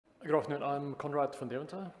Good afternoon, I'm Coenraad from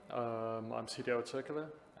Deventer. I'm CTO at Circulor,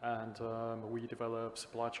 and we develop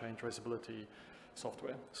supply chain traceability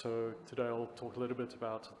software. So today I'll talk a little bit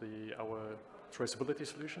about our traceability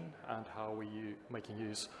solution and how we're making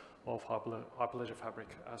use of Hyperledger Fabric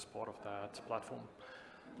as part of that platform.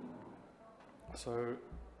 So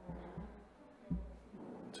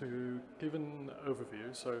to give an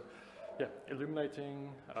overview,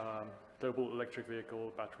 Illuminating global electric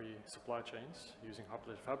vehicle battery supply chains using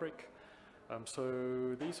Hyperledger Fabric.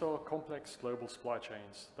 So these are complex global supply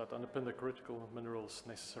chains that underpin the critical minerals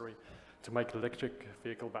necessary to make electric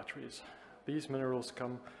vehicle batteries. These minerals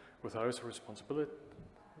come with a host of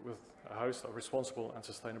responsible and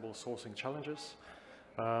sustainable sourcing challenges,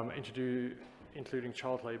 including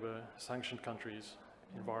child labor, sanctioned countries,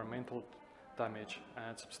 environmental damage,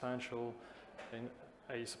 and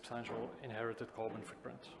a substantial inherited carbon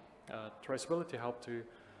footprint. Traceability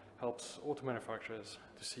helps auto manufacturers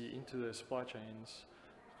to see into the supply chains,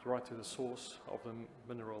 right to the source of the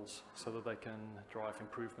minerals, so that they can drive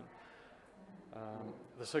improvement.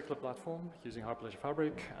 The Circulor platform, using Hyperledger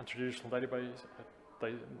Fabric and traditional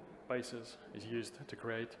databases, is used to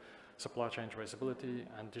create supply chain traceability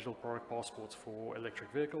and digital product passports for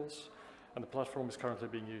electric vehicles. And the platform is currently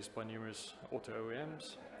being used by numerous auto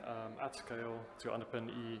OEMs at scale to underpin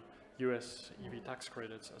US EV tax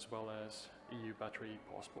credits as well as EU battery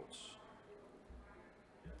passports.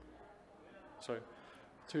 So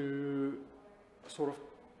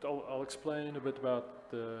I'll explain a bit about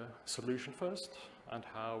the solution first and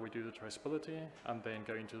how we do the traceability, and then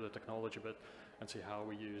go into the technology bit and see how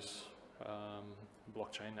we use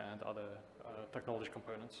blockchain and other technology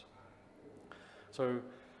components.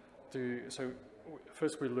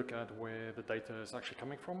 First we look at where the data is actually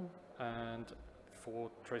coming from, and for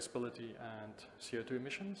traceability and CO2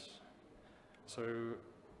 emissions. So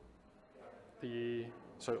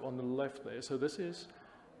on the left there, so this is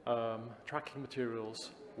tracking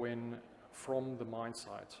materials from the mine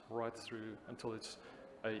site right through until it's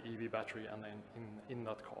a EV battery and then in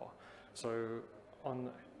that car. So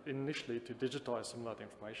initially, to digitize some of that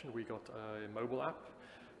information, we got a mobile app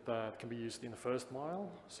that can be used in the first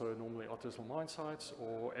mile, so normally artisanal mine sites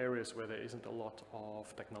or areas where there isn't a lot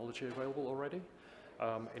of technology available already,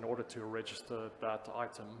 in order to register that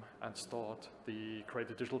item and create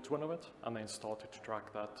a digital twin of it, and then start to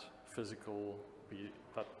track that physical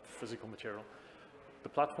material. The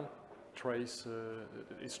platform Trace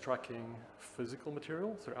is tracking physical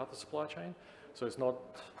material throughout the supply chain, so it's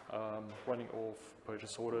not running off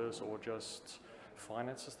purchase orders or just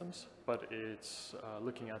finance systems, but it's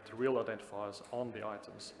looking at the real identifiers on the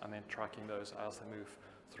items and then tracking those as they move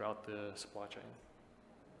throughout the supply chain.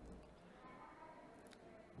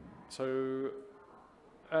 So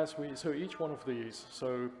each one of these,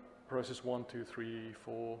 so process 1, 2, 3,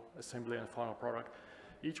 4, assembly and final product,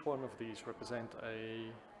 each one of these represent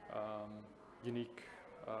a unique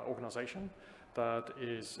organization that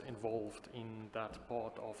is involved in that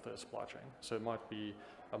part of the supply chain. So it might be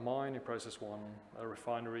a mine in process 1, a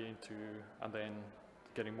refinery and then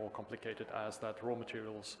getting more complicated as that raw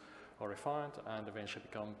materials are refined and eventually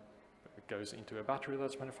goes into a battery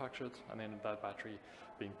that's manufactured, and then that battery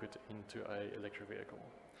being put into an electric vehicle.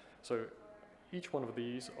 So each one of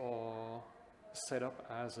these are set up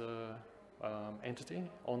as a entity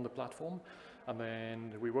on the platform, and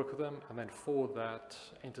then we work with them, and then for that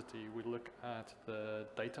entity we look at the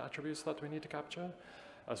data attributes that we need to capture,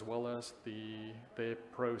 as well as their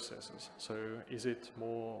processes. So is it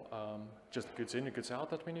more just goods in and goods out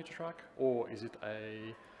that we need to track, or is it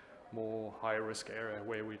a more high-risk area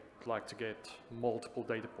where we'd like to get multiple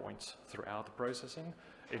data points throughout the processing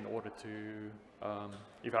in order to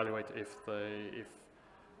evaluate if the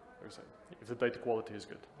data quality is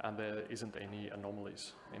good and there isn't any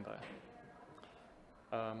anomalies in there.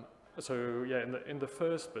 In the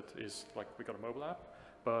first bit is like we got a mobile app,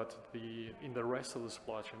 but in the rest of the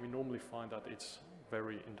supply chain we normally find that it's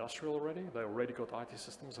very industrial already. They already got IT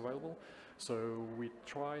systems available, so we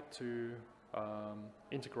try to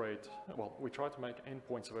we try to make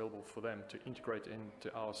endpoints available for them to integrate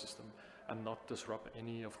into our system and not disrupt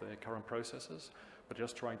any of their current processes, but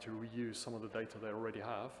just trying to reuse some of the data they already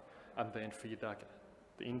have and then feed that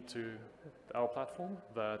into our platform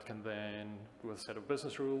that can then, with a set of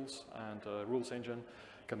business rules and a rules engine,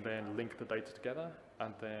 can then link the data together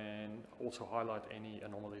and then also highlight any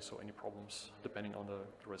anomalies or any problems depending on the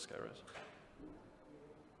risk areas.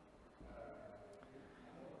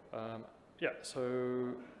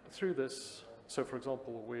 So through this, for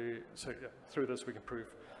example, through this we can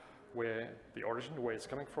prove where the origin, where it's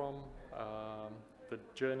coming from, the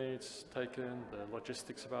journey it's taken, the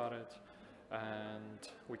logistics about it, And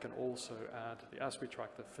we can also add, as we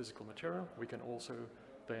track the physical material, we can also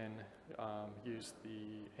then use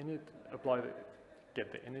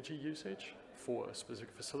get the energy usage for a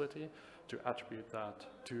specific facility to attribute that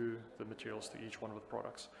to the materials to each one of the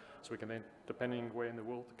products. So we can then, depending where in the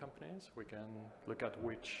world the company is, we can look at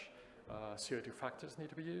which CO2 factors need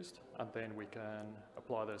to be used, and then we can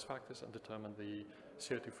apply those factors and determine the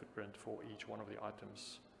CO2 footprint for each one of the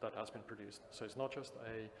items that has been produced. So it's not just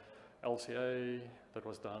a LCA that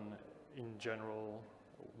was done in general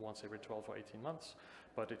once every 12 or 18 months,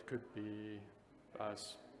 but it could be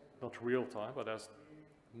as, not real time, but as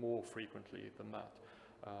more frequently than that,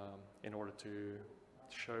 in order to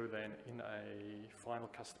show then in a final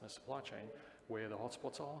customer supply chain where the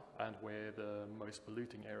hotspots are and where the most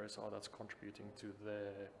polluting areas are that's contributing to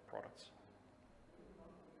their products.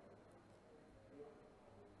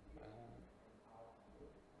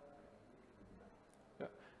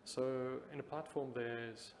 So in a platform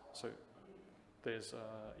there's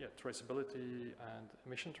traceability and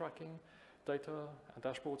emission tracking data and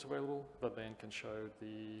dashboards available that then can show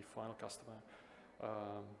the final customer,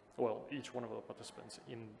 each one of the participants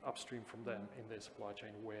in upstream from them in their supply chain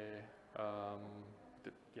where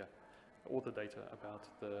all the data about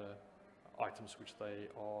the items which they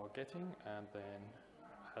are getting, and then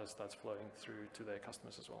as that's flowing through to their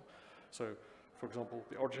customers as well. So for example,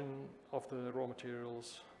 the origin of the raw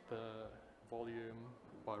materials, the volume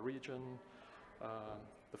by region,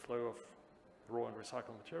 the flow of raw and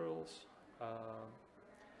recycled materials.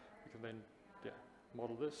 We can then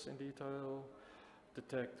model this in detail,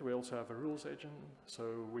 detect. We also have a rules agent,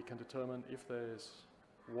 so we can determine if there's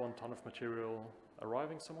 1 ton of material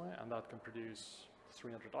arriving somewhere and that can produce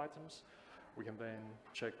 300 items. We can then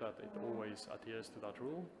check that it always adheres to that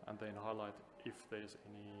rule and then highlight if there's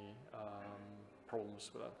any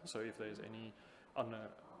problems with that. So if there's any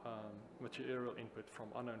material input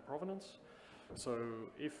from unknown provenance. So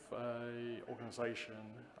if a organization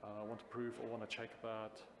want to prove or want to check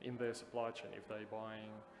that in their supply chain, if they're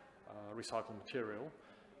buying recycled material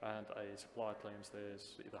and a supplier claims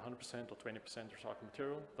there's either 100% or 20% recycled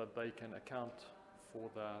material, that they can account for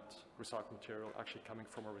that recycled material actually coming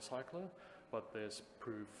from a recycler, but there's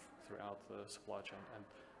proof throughout the supply chain, and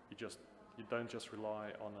you don't just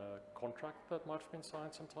rely on a contract that might have been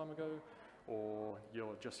signed some time ago, or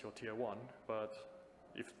your tier 1, but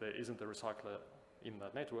if there isn't a recycler in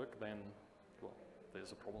that network, then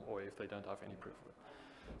there's a problem, or if they don't have any proof of it.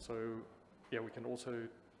 So we can also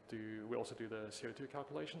do the CO2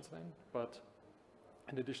 calculations then, but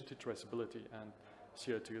in addition to traceability and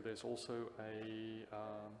CO2, there's also a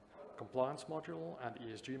compliance module and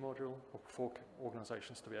ESG module for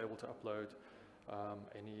organizations to be able to upload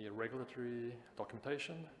any regulatory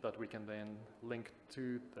documentation that we can then link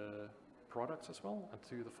to the products as well and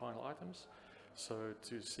to the final items. So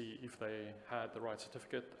to see if they had the right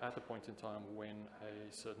certificate at the point in time when a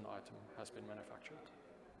certain item has been manufactured.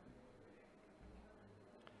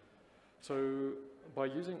 So by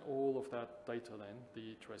using all of that data then,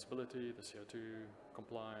 the traceability, the CO2,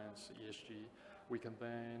 compliance, ESG, we can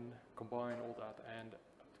then combine all that and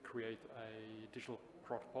create a digital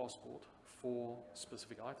product passport for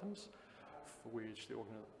specific items, for which the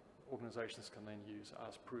organizations can then use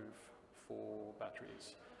as proof for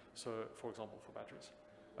batteries. So, for example, for batteries.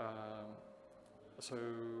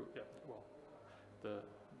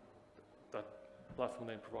 That platform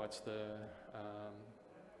then provides the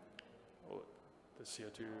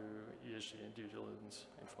CO2, ESG, and due diligence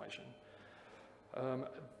information.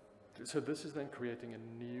 So this is then creating a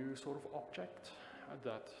new sort of object,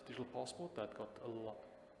 that digital passport that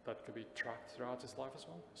could be tracked throughout its life as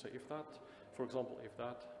well. So if that, for example, if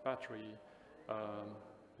that battery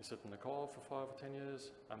is sitting in the car for 5 or 10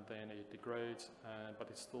 years and then it degrades, but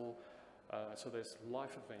it's still, so there's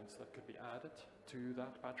life events that could be added to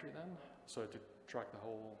that battery then. So to track the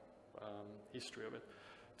whole history of it,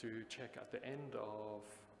 to check at the end of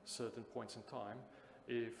certain points in time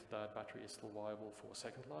if that battery is still viable for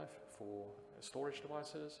second life, for storage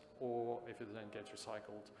devices, or if it then gets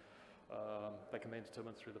recycled. They can then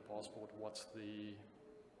determine through the passport what's the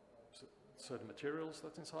certain materials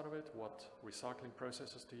that's inside of it, what recycling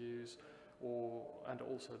processes to use, and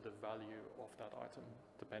also the value of that item,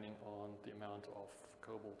 depending on the amount of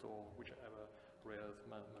cobalt or whichever rare earth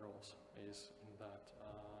minerals is in that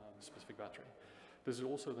specific battery. This is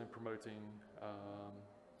also then promoting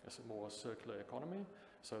a more circular economy,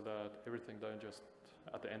 so that everything don't just,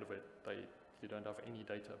 at the end of it, you don't have any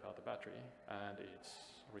data about the battery and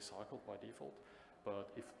it's recycled by default, but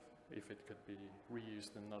if it could be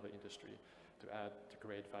reused in another industry to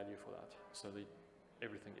create value for that, so that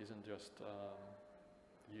everything isn't just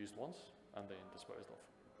used once, and then disposed of.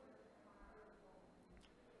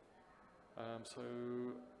 So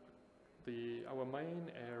our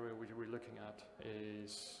main area which we're looking at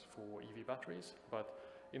is for EV batteries, but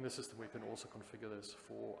in the system we can also configure this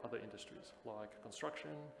for other industries like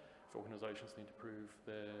construction, if organizations need to prove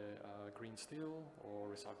their green steel or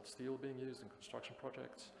recycled steel being used in construction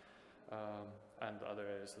projects, and other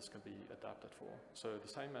areas this can be adapted for. So the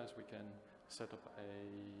same as we can set up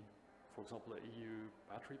for example, an EU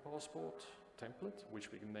battery passport template,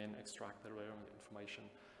 which we can then extract the relevant information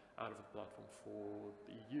out of the platform for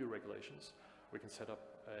the EU regulations, we can set up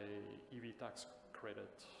a EV tax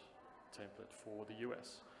credit template for the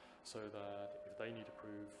US, so that if they need to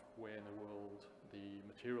prove where in the world the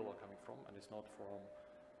material are coming from, and it's not from,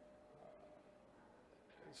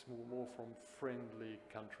 it's more from friendly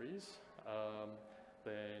countries,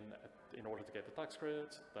 then in order to get the tax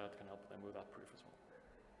credit, that can help them with that proof as well.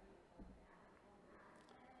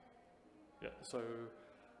 Yeah, so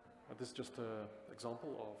this is just an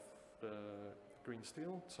example of the green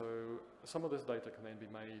steel. So some of this data can then be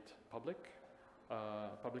made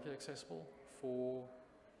publicly accessible for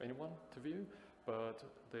anyone to view, but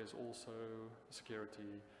there's also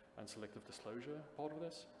security and selective disclosure part of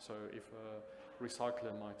this. So if a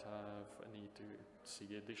recycler might have a need to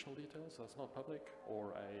see additional details that's not public,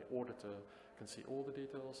 or an auditor can see all the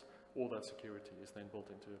details, all that security is then built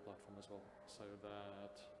into the platform as well, so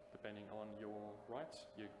that depending on your rights,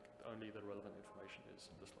 only the relevant information is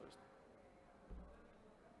disclosed.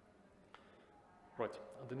 Right,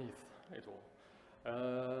 underneath it all.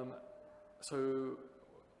 So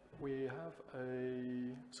we have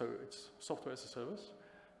so it's software as a service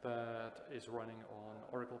that is running on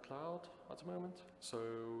Oracle Cloud at the moment. So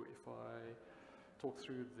if I talk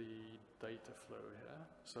through the data flow here,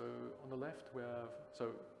 so on the left we have, so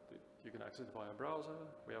you can access it via browser.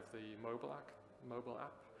 We have the mobile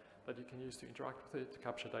app that you can use to interact with it, to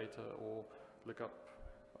capture data or look up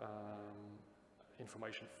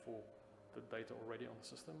information for the data already on the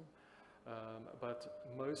system. But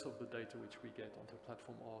most of the data which we get onto the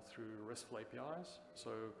platform are through RESTful APIs.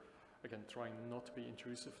 So again, trying not to be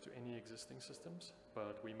intrusive to any existing systems,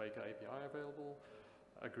 but we make an API available,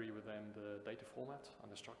 agree with them the data format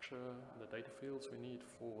and the structure and the data fields we need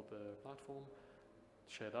for the platform,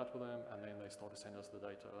 share that with them, and then they start to send us the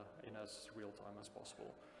data in as real time as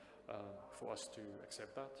possible for us to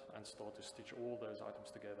accept that and start to stitch all those items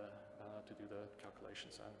together to do the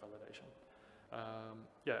calculations and validation.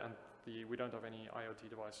 Yeah, and we don't have any IoT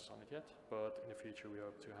devices on it yet, but in the future we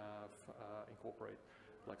hope to have incorporate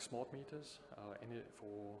like smart meters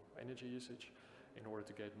for energy usage in order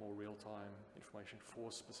to get more real-time information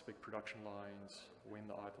for specific production lines when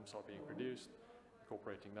the items are being produced,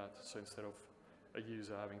 incorporating that. So instead of a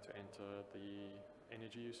user having to enter the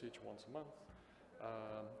energy usage once a month,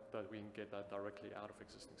 that we can get that directly out of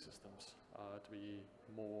existing systems to be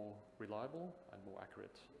more reliable and more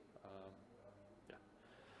accurate. Yeah.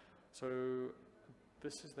 So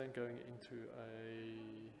this is then going into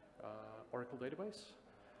a Oracle database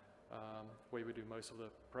where we do most of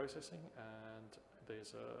the processing, and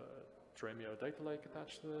there's a Dremio data lake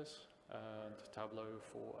attached to this and Tableau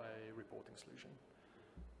for a reporting solution.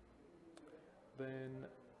 Then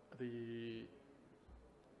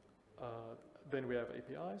then we have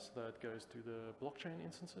APIs that goes to the blockchain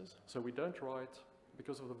instances. So we don't write,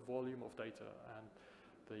 because of the volume of data and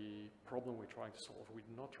the problem we're trying to solve,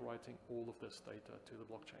 we're not writing all of this data to the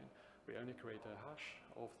blockchain. We only create a hash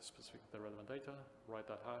of the relevant data, write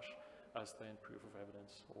that hash as then proof of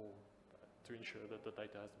evidence, or to ensure that the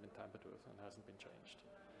data hasn't been tampered with and hasn't been changed.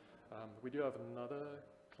 We do have another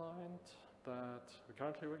client that we're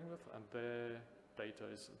currently working with, and their data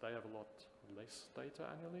they have a lot less data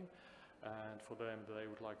annually, and for them they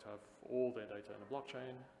would like to have all their data in the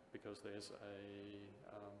blockchain because there's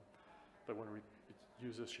they want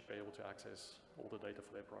users should be able to access all the data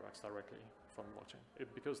for their products directly from the blockchain.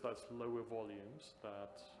 Because that's lower volumes,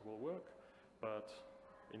 that will work, but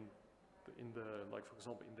in the like for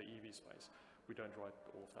example in the EV space, we don't write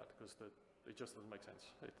all of that because it just doesn't make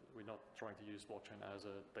sense. We're not trying to use blockchain as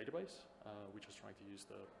a database. We're just trying to use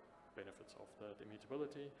the benefits of the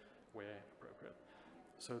immutability where appropriate.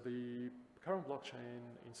 So the current blockchain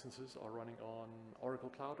instances are running on Oracle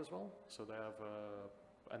Cloud as well. So they have,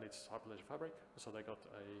 and it's Hyperledger Fabric. So they got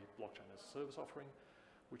a blockchain as a service offering,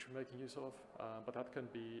 which we're making use of. But that can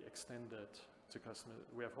be extended to customers.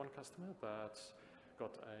 We have one customer that's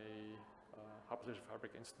got a Hyperledger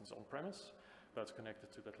Fabric instance on premise that's connected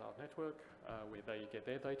to the cloud network where they get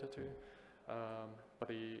their data to. But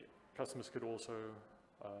the customers could also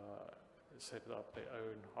set up their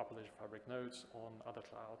own Hyperledger Fabric nodes on other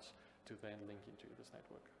clouds to then link into this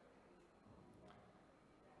network.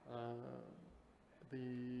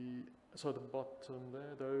 So the bottom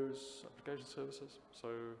there, those application services.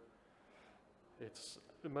 So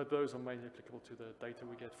those are mainly applicable to the data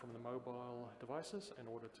we get from the mobile devices in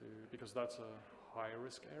order to, because that's a high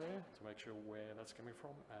risk area, to make sure where that's coming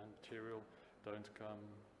from and material don't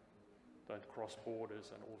cross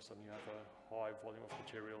borders and all of a sudden you have a high volume of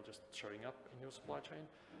material just showing up in your supply chain,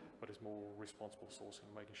 but it's more responsible sourcing,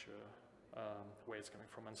 making sure where it's coming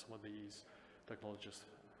from, and some of these technologies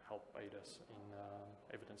help aid us in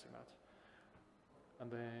evidencing that. And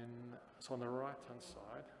then, so on the right-hand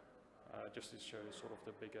side, just to show sort of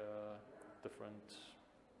the bigger different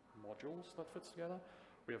modules that fits together,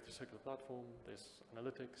 we have the Circulor platform, there's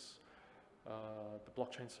analytics, the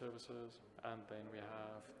blockchain services, and then we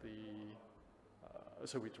have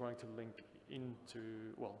so we're trying to link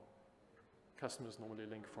into, well, customers normally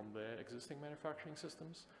link from their existing manufacturing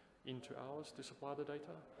systems into ours to supply the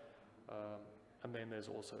data. And then there's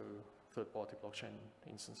also third-party blockchain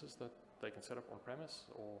instances that they can set up on-premise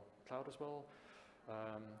or cloud as well.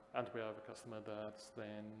 And we have a customer that's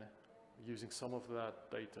then using some of that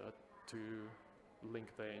data to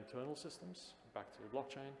link their internal systems back to the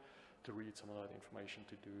blockchain to read some of that information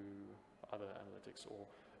to do other analytics or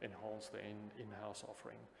enhance the in-house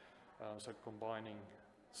offering. So combining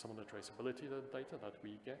some of the traceability data that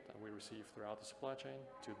we get and we receive throughout the supply chain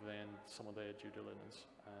to then some of their due diligence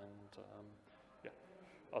and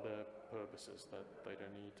other purposes that they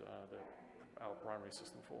don't need our primary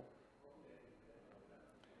system for.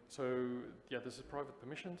 So yeah, this is private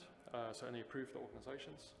permissioned, so only approved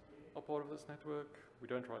organizations are part of this network. We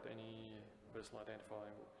don't write any personal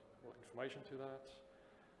identifying information to that.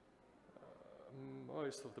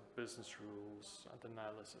 Most of the business rules and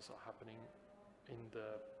analysis are happening in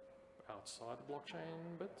the outside the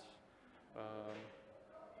blockchain bit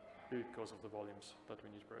because of the volumes that we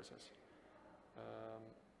need to process.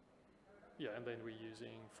 Yeah, and then we're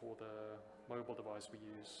using, for the mobile device, we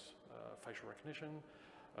use facial recognition,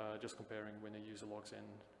 just comparing when a user logs in,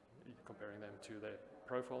 comparing them to their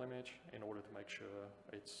profile image in order to make sure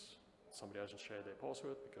it's somebody hasn't shared their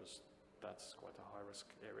password, because that's quite a high risk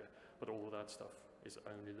area. But all of that stuff is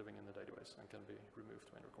only living in the database and can be removed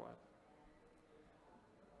when required.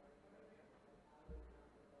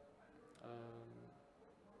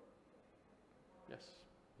 Yes,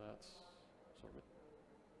 that's sort of it.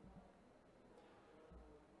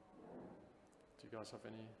 Do you guys have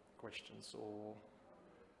any questions or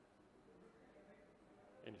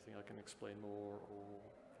anything I can explain more, or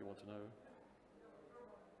if you want to know?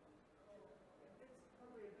 It's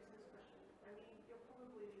probably a business question. I mean, you're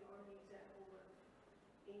probably the only example of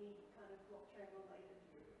any kind of blockchain-related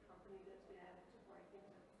company that's been able to break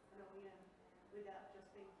into an OEM without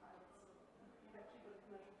just being pilots. You've actually got a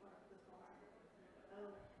commercial product that's gone out.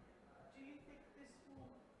 Do you think this will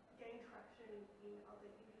gain traction in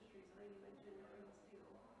other industries? I know you mentioned green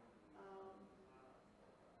steel.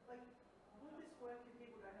 Like, will this work if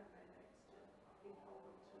people don't have mandates to control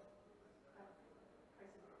them to have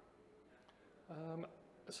traceability?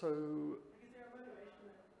 So, Like, is there a motivation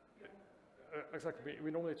there? Exactly.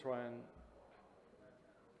 We normally try and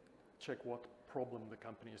check what problem the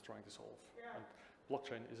company is trying to solve. Yeah. And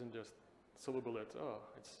blockchain isn't just silver bullet.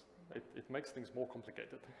 It makes things more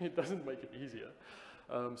complicated. It doesn't make it easier.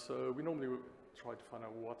 So we normally try to find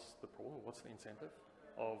out what's the problem, what's the incentive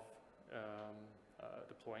of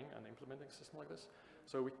deploying and implementing a system like this.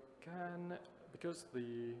 So we can, because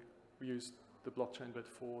we use the blockchain bit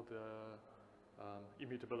for the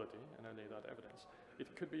immutability and only that evidence,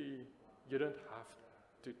 it could be, you don't have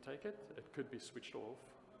to take it, it could be switched off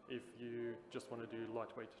if you just want to do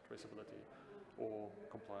lightweight traceability or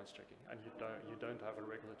compliance checking, and you don't have a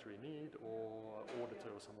regulatory need or auditor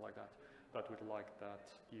or something like that that would like that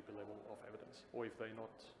deeper level of evidence, or if they're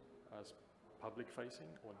not as public facing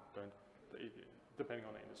or don't, depending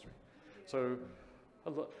on the industry. So a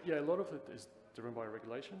lot of it is driven by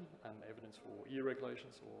regulation and evidence for EU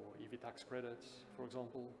regulations or EV tax credits, for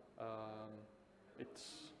example. It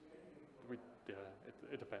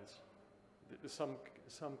depends.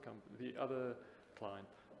 The other client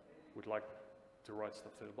would like to write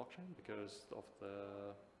stuff to the blockchain because of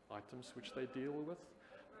the items which they deal with,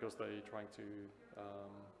 because they're trying to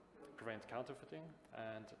prevent counterfeiting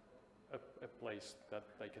and a place that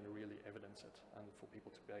they can really evidence it and for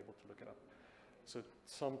people to be able to look it up. So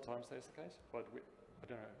sometimes that's the case, but I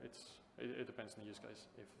don't know, it depends on the use case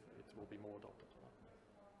if it will be more adopted or not.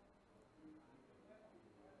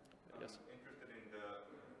 Yes? I'm interested in the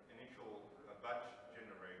initial batch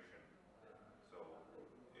generation. So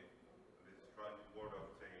if this is trying to ward off,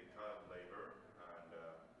 say, child labor and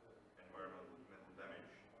environmental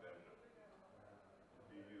damage, then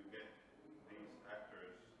do you get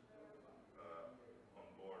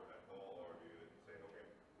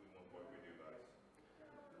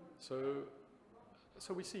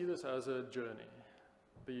So we see this as a journey.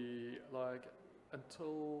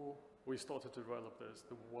 Until we started to develop this,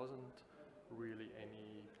 there wasn't really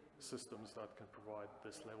any systems that can provide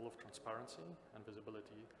this level of transparency and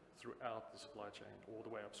visibility throughout the supply chain all the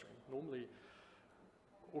way upstream. Normally,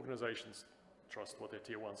 organizations trust what their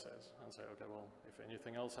tier one says and say, okay, well, if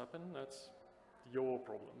anything else happens, that's your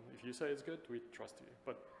problem. If you say it's good, we trust you.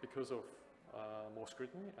 But because of more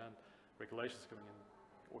scrutiny and regulations coming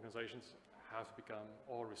in, organizations have to become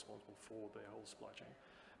all responsible for their whole supply chain.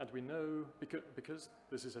 And we know, because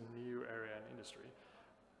this is a new area in industry,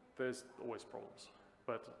 there's always problems.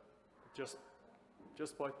 But just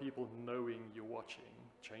by people knowing you're watching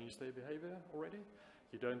change their behavior already,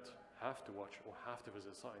 you don't have to watch or have to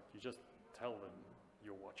visit a site. You just tell them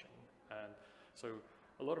you're watching. And so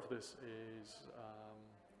a lot of this is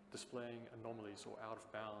displaying anomalies or out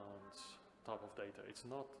of bounds type of data.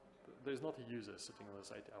 There's not a user sitting on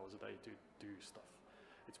this 8 hours a day to do stuff.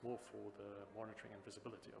 It's more for the monitoring and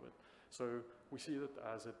visibility of it. So we see that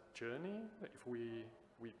as a journey. If we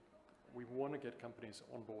want to get companies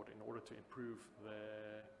on board in order to improve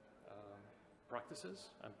their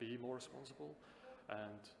practices and be more responsible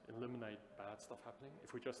and eliminate bad stuff happening.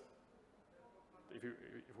 If we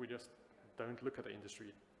just don't look at the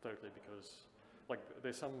industry totally, because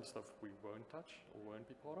there's some stuff we won't touch or won't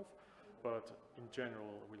be part of, but in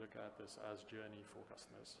general we look at this as journey for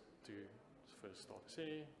customers to first start to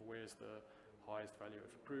see where's the highest value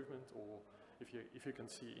of improvement, or if you can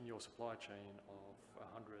see in your supply chain of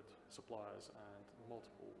 100 suppliers and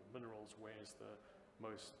multiple minerals, where's the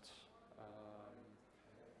most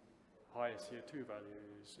highest CO2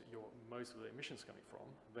 values, most of the emissions coming from,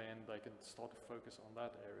 then they can start to focus on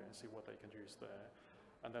that area and see what they can use there.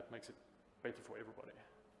 And that makes it better for everybody,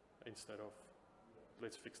 instead of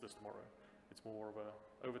let's fix this tomorrow. It's more of a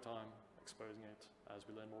over time, exposing it as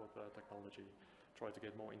we learn more about technology, try to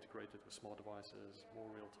get more integrated with smart devices,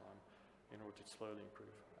 more real time, in order to slowly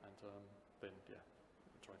improve, and then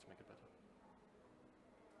try to make it better.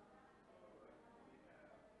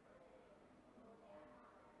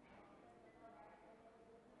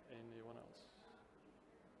 Anyone else?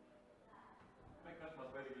 My question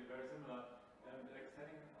was basically very similar.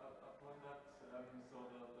 Setting a product, so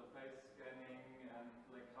the face scanning, and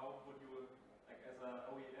how would you, as an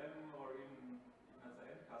OEM or even as an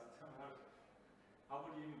end customer, how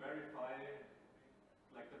would you even verify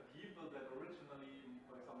the people that originally,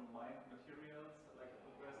 for example, mined materials,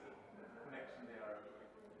 where's the connection there?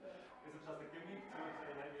 Is it just a gimmick to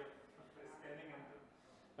say that you have face scanning and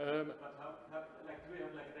but do we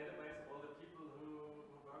have a database of all the people who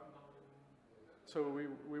work on it? So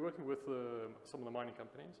we're working with some of the mining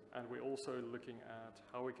companies, and we're also looking at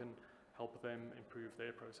how we can help them improve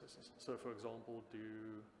their processes. So for example,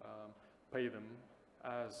 pay them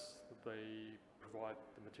as they provide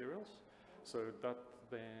the materials. So that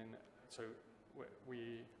then,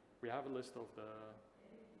 we have a list of the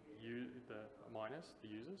miners, the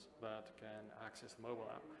users, that can access the mobile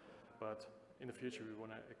app. But in the future, we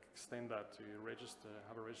want to extend that to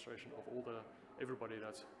have a registration of everybody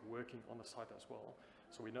that's working on the site as well.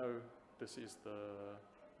 So we know this is the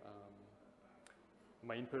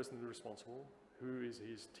main person responsible, who is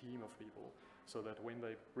his team of people, so that when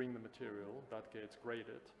they bring the material that gets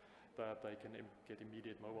graded, that they can get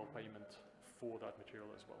immediate mobile payment for that material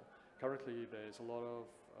as well. Currently, there's a lot of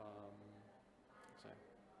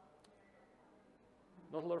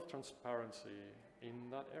not a lot of transparency in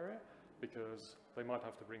that area, because they might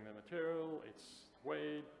have to bring the material, it's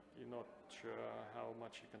weighed, you're not sure how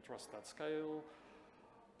much you can trust that scale.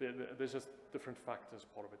 There's just different factors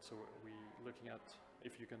part of it. So we're looking at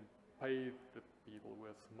if you can pay the people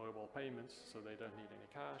with mobile payments, so they don't need any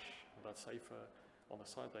cash, that's safer on the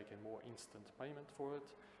site, they can more instant payment for it.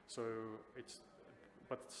 So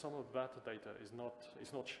but some of that data is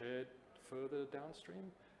not shared further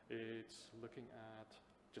downstream. It's looking at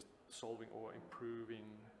just solving or improving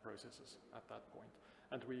processes at that point.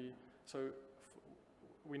 And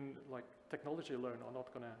technology alone are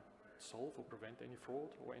not going to solve or prevent any fraud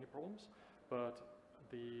or any problems, but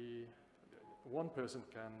one person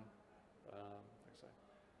can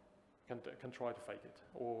try to fake it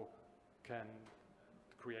or can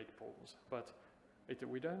create problems. But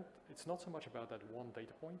it's not so much about that one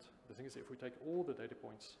data point. The thing is, if we take all the data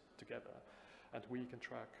points together, and we can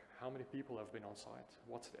track how many people have been on site,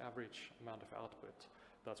 what's the average amount of output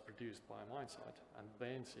that's produced by a mine site, and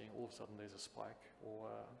then seeing all of a sudden there's a spike or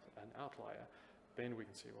an outlier, then we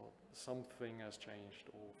can see, well, something has changed,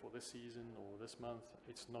 or for this season or this month,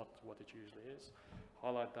 it's not what it usually is.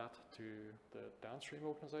 Highlight that to the downstream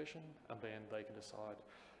organization, and then they can decide,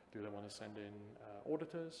 Do they want to send in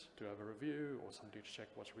auditors to have a review, or somebody to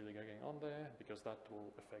check what's really going on there? Because that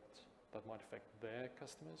might affect their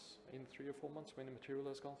customers in 3 or 4 months when the material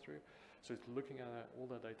has gone through. So it's looking at all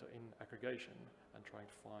the data in aggregation and trying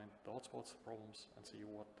to find the hotspots, problems, and see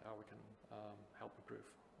how we can help improve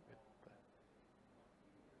it there.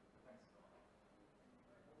 Thanks.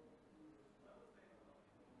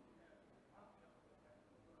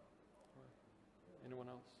 Right.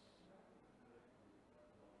 Anyone else?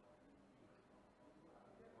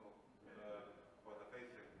 For the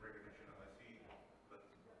face recognition, I see that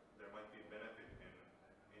there might be benefit in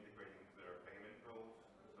integrating their payment flows,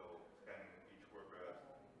 so scanning each worker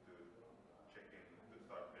to check in to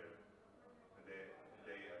start their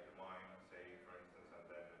day at the mine, say, for instance, and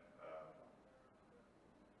then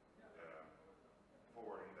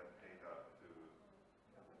forwarding that data to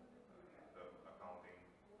the accounting,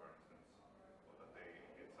 for instance, so that they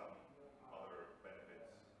get some other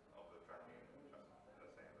benefits of the tracking,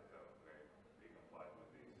 just saying that they complied with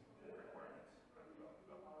these requirements and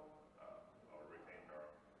or retained our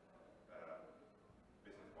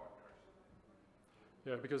business partners.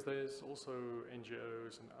 Yeah, because there's also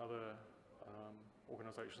NGOs and other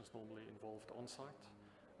organizations normally involved on site,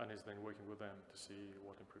 and is then working with them to see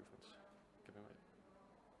what improvements can be made.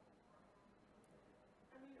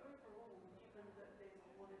 I mean, overall, given that there's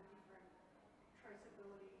a lot of different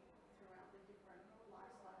traceability throughout the different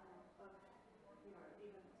life cycle of,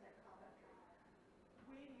 even say car battery,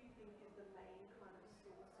 where do you think is the main kind of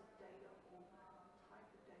source of data or type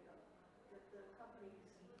of data that the companies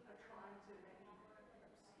are trying to maybe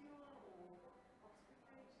obscure or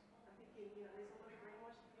obfuscate? I'm thinking, there's a lot of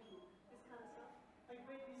greenwashing and this kind of stuff. Like,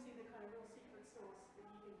 where do you see the kind of real secret source that you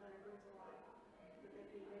can kind of bring to light that they're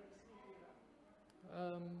being maybe sneaky about?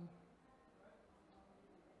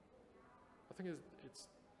 I think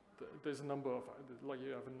there's a number of, like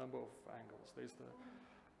you have a number of angles. There's the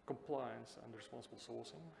compliance and responsible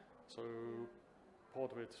sourcing. So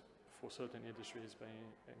part of it for certain industries being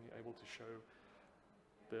able to show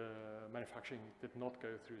the manufacturing did not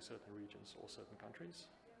go through certain regions or certain countries,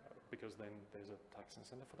 because then there's a tax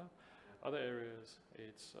incentive for that. Other areas,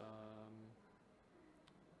 it's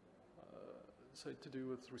so to do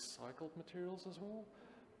with recycled materials as well.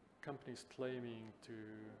 Companies claiming to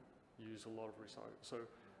use a lot of recycled. So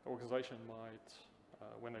an organization might,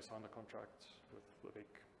 when they sign a contract with a big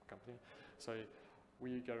company, say,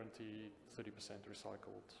 we guarantee 30%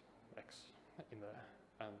 recycled X in there,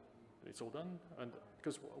 and it's all done. And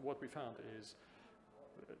because what we found is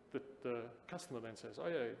that the customer then says, oh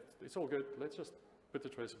yeah, it's all good, let's just put the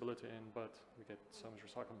traceability in, but we get so much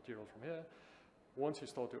recycled material from here. Once you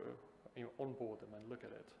start to onboard them and look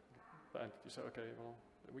at it, and you say, okay, well,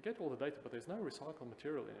 we get all the data, but there's no recycled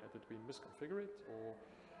material in it. Did we misconfigure it?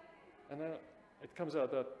 And then it comes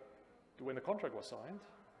out that when the contract was signed,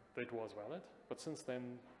 it was valid, but since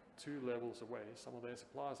then, 2 levels away, some of their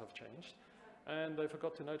suppliers have changed, and they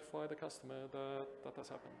forgot to notify the customer that that has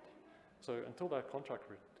happened. So until that contract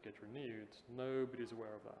gets renewed, nobody's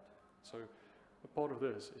aware of that. So a part of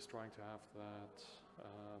this is trying to have that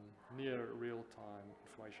near real-time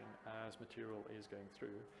information as material is going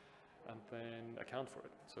through, and then account for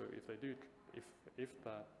it. So if they do,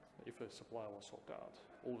 if a supplier was swapped out,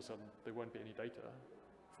 all of a sudden there won't be any data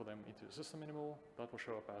for them into the system anymore. That will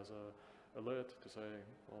show up as a alert to say,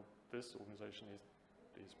 well, this organization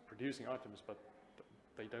is producing items, but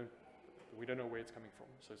we don't know where it's coming from,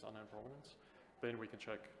 so it's unknown provenance. Then we can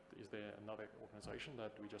check, is there another organization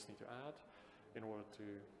that we just need to add in order to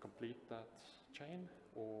complete that chain,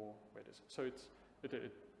 or where it is. So it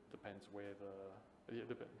depends where the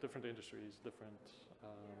different industries, different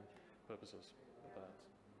purposes of that.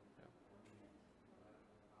 Yeah.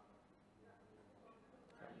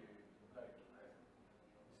 Are you, like,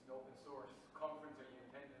 it's an open source conference, are you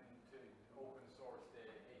intending to open source the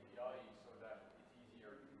API so that it's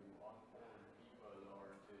easier to onboard people,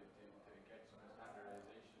 or to get some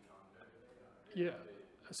standardization on the Yeah.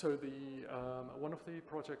 So one of the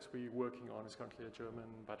projects we're working on is currently a German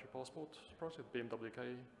battery passport project,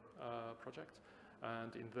 BMWK project,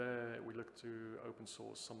 and in there we look to open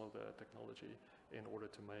source some of the technology in order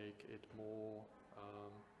to make it more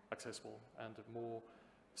accessible and a more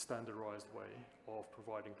standardized way of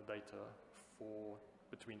providing the data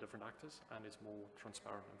between different actors, and it's more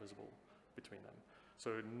transparent and visible between them.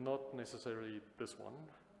 So not necessarily this one,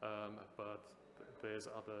 but there's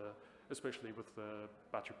other, especially with the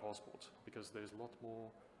battery passport, because there's a lot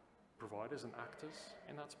more providers and actors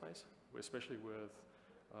in that space, especially with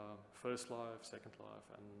first life, second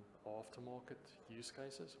life, and aftermarket use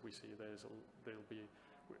cases. We see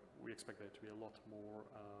we expect there to be a lot more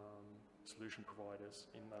solution providers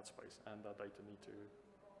in that space, and that data need to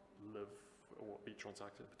live or be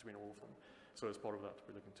transacted between all of them. So as part of that,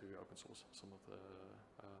 we're looking to open source some of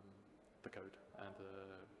the code and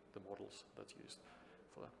the models that's used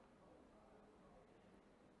for that.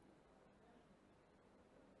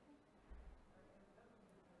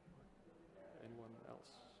 Anyone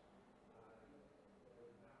else?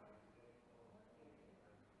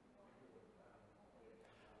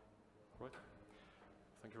 Right.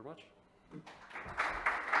 Thank you very much.